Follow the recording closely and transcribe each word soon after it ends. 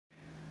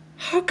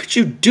How could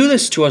you do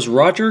this to us,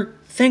 Roger?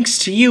 Thanks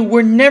to you,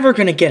 we're never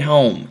gonna get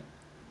home.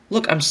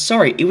 Look, I'm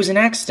sorry, it was an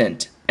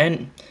accident.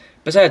 And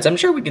besides, I'm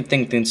sure we can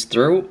think things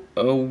through.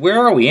 Where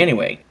are we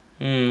anyway?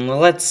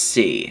 Let's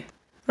see.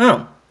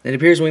 Oh, it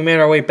appears we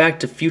made our way back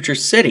to Future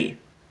City.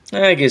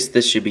 I guess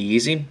this should be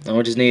easy. I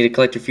just need to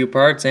collect a few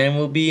parts and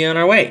we'll be on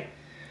our way.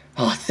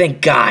 Oh,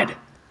 thank God.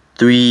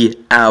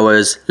 3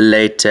 hours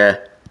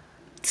later.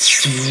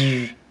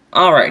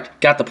 Alright,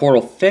 got the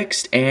portal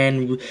fixed,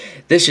 and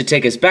this should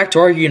take us back to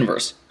our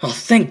universe. Oh,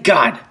 thank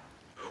God.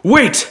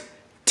 Wait!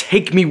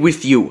 Take me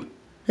with you.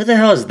 Who the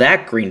hell is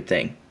that green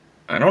thing?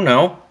 I don't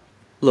know.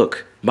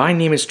 Look, my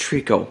name is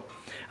Trico,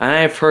 and I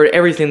have heard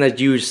everything that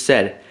you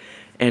said,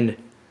 and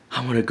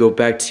I want to go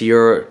back to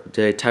your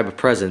type of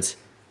presence,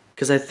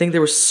 because I think there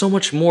was so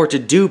much more to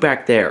do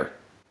back there.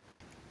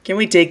 Can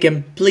we take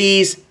him,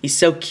 please? He's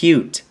so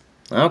cute.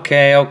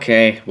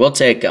 Okay, we'll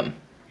take him.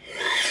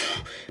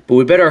 But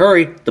we better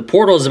hurry, the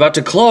portal is about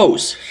to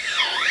close.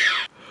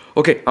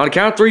 Okay, on the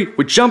count of 3,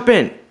 we jump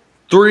in.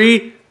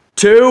 3,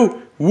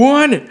 2,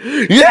 1.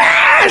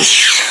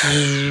 Yes!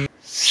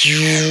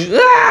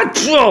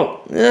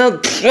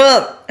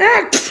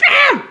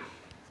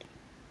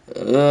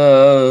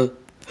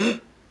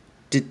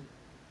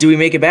 Did we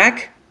make it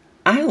back?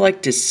 I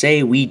like to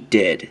say we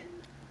did.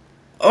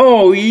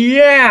 Oh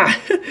yeah!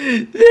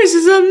 This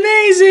is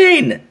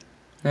amazing!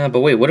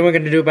 But wait, what are we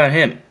gonna do about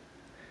him?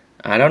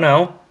 I don't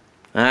know.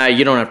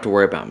 You don't have to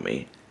worry about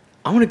me.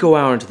 I want to go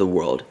out into the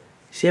world,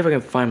 see if I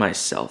can find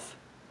myself.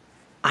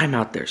 I'm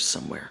out there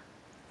somewhere,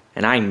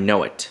 and I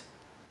know it.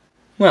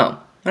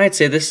 Well, I'd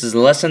say this is a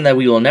lesson that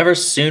we will never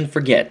soon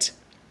forget.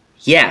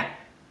 Yeah,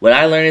 what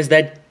I learned is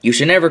that you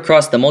should never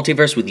cross the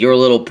multiverse with your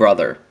little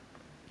brother.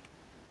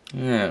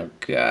 Oh,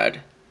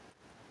 God.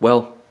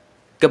 Well,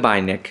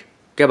 goodbye, Nick.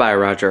 Goodbye,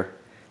 Roger.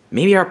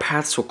 Maybe our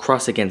paths will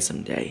cross again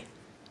someday.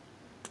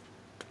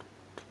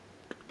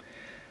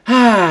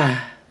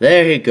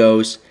 There he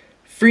goes,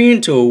 free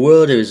into a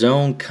world of his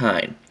own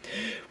kind,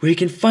 where he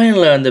can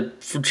finally learn the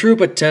true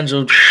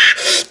potential.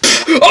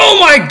 Oh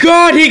my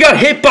God, he got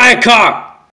hit by a car!